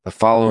The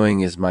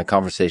following is my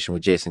conversation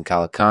with Jason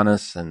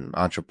Calacanis, an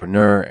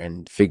entrepreneur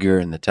and figure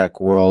in the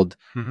tech world.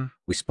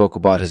 We spoke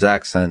about his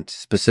accent,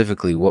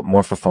 specifically what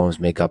morphophones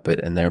make up it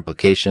and their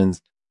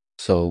implications.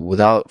 So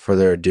without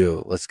further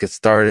ado, let's get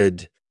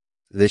started.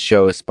 This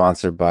show is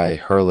sponsored by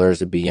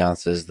Hurlers of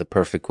Beyonce's, the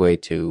perfect way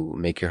to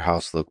make your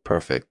house look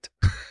perfect.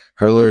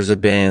 Hurlers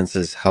of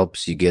Beyonce's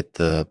helps you get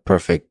the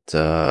perfect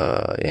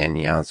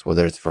ambiance,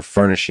 whether it's for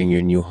furnishing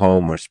your new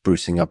home or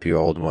sprucing up your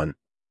old one.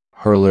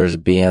 Hurlers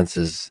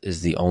Beyonce's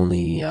is the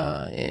only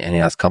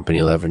NAS company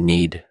you'll ever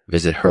need.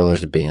 Visit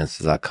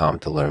hurlersofbeyonce's.com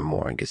to learn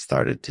more and get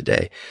started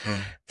today.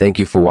 Thank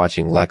you for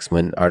watching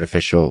Lexman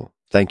Artificial.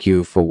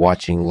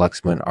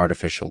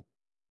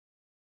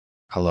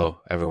 Hello,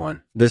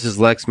 everyone. This is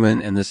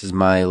Lexman, and this is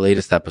my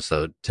latest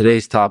episode.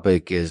 Today's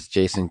topic is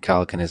Jason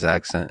Calacanis'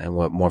 accent and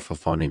what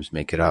morphophonemes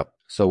make it up.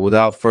 So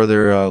without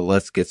further,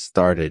 let's get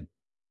started.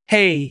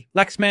 Hey,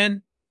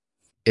 Lexman.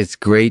 It's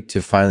great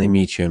to finally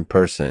meet you in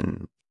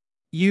person.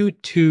 You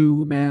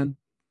too, man.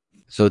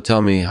 So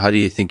tell me, how do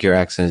you think your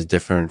accent is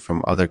different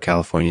from other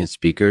Californian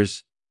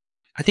speakers?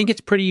 I think it's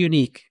pretty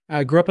unique.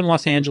 I grew up in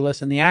Los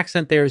Angeles, and the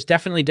accent there is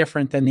definitely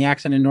different than the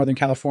accent in Northern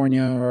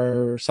California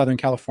or Southern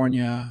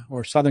California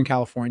or Southern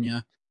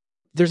California.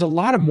 There's a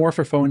lot of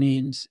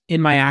morphophonemes in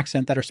my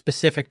accent that are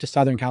specific to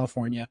Southern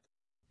California.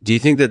 Do you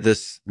think that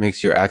this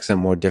makes your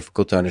accent more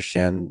difficult to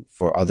understand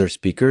for other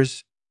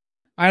speakers?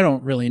 I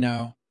don't really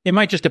know. It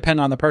might just depend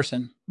on the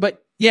person.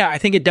 But yeah, I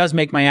think it does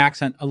make my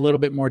accent a little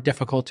bit more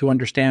difficult to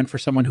understand for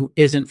someone who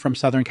isn't from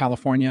Southern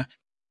California.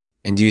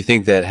 And do you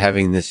think that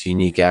having this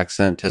unique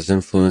accent has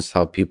influenced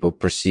how people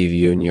perceive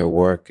you and your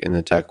work in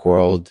the tech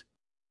world?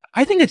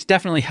 I think it's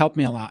definitely helped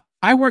me a lot.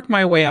 I worked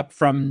my way up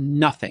from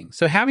nothing.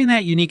 So having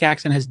that unique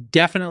accent has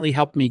definitely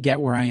helped me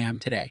get where I am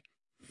today.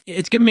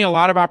 It's given me a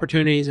lot of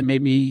opportunities and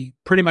made me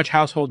pretty much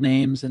household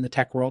names in the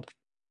tech world.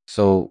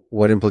 So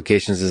what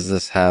implications does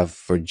this have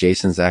for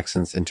Jason's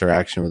accent's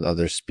interaction with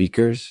other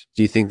speakers?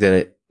 Do you think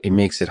that it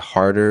makes it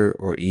harder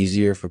or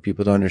easier for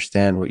people to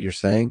understand what you're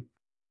saying?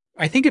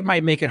 I think it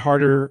might make it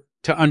harder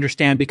to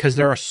understand because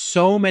there are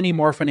so many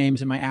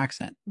morphonemes in my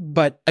accent.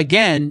 But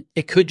again,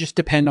 it could just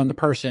depend on the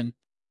person.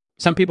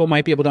 Some people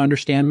might be able to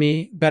understand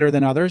me better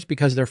than others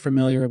because they're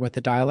familiar with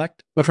the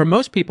dialect. But for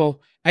most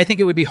people, I think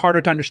it would be harder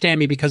to understand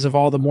me because of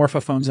all the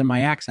morphophones in my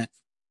accent.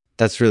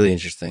 That's really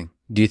interesting.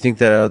 Do you think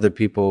that other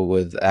people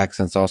with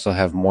accents also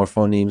have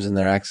morphonemes in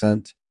their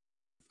accent?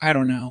 I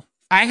don't know.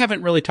 I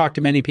haven't really talked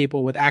to many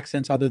people with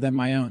accents other than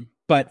my own.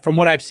 But from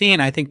what I've seen,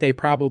 I think they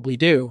probably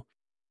do.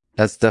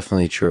 That's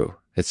definitely true.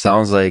 It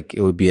sounds like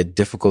it would be a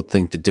difficult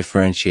thing to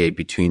differentiate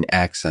between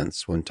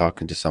accents when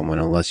talking to someone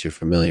unless you're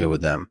familiar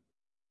with them.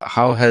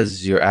 How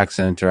has your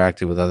accent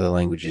interacted with other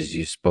languages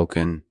you've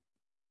spoken?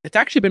 It's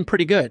actually been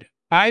pretty good.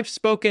 I've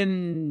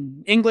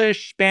spoken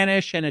English,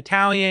 Spanish, and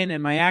Italian,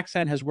 and my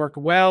accent has worked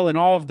well in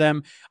all of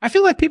them. I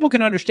feel like people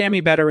can understand me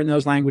better in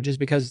those languages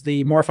because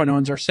the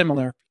morphonemes are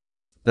similar.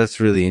 That's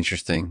really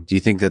interesting. Do you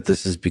think that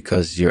this is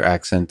because your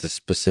accent is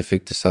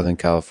specific to Southern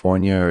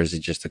California, or is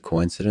it just a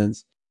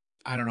coincidence?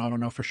 I don't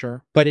know for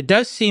sure. But it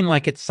does seem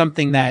like it's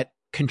something that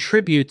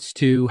contributes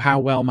to how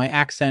well my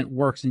accent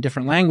works in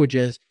different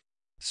languages.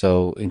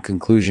 So in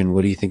conclusion,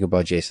 what do you think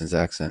about Jason's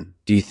accent?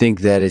 Do you think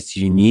that it's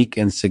unique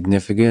and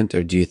significant,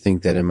 or do you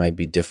think that it might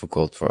be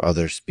difficult for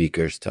other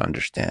speakers to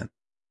understand?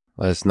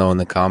 Let us know in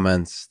the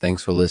comments.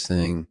 Thanks for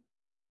listening.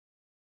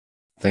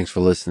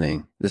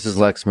 This is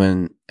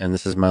Lexman, and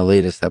this is my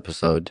latest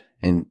episode.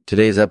 In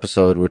today's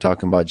episode, we're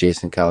talking about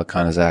Jason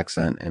Calacanis'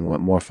 accent and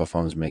what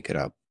morphophones make it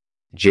up.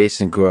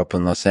 Jason grew up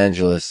in Los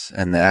Angeles,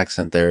 and the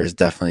accent there is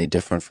definitely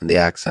different from the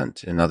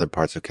accent in other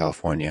parts of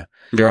California.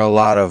 There are a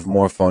lot of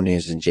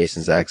morphonemes in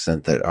Jason's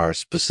accent that are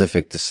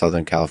specific to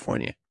Southern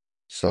California.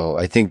 So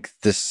I think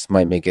this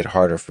might make it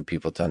harder for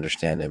people to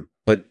understand him.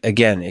 But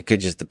again, it could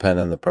just depend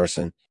on the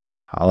person.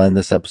 I'll end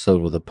this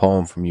episode with a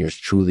poem from yours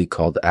truly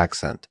called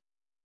Accent.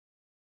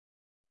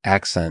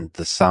 Accent,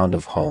 the sound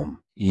of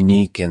home,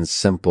 unique and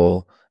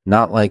simple.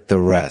 Not like the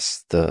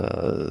rest,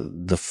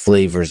 the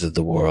flavors of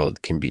the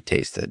world can be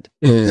tasted.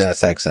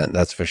 That's accent,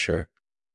 that's for sure.